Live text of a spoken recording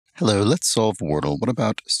Hello, let's solve Wordle. What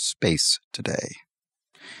about space today?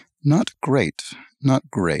 Not great.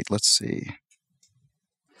 Not great. Let's see.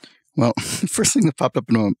 Well, the first thing that popped up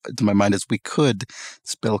into my mind is we could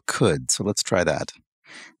spell could, so let's try that.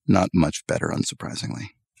 Not much better, unsurprisingly.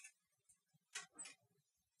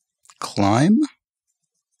 Climb?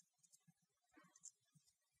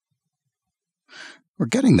 We're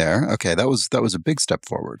getting there. Okay, that was a big step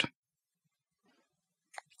forward.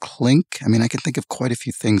 Clink? I mean, I can think of quite a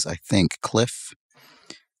few things, I think. Cliff?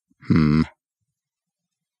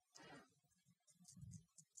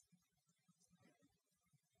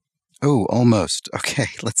 Oh, almost. Okay,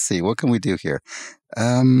 let's see. What can we do here?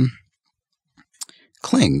 Cling,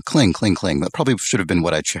 cling, cling, cling. That probably should have been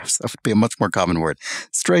what I chose. That would be a much more common word.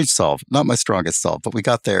 Strange solve. Not my strongest solve, but we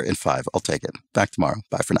got there in 5. I'll take it. Back tomorrow.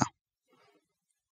 Bye for now.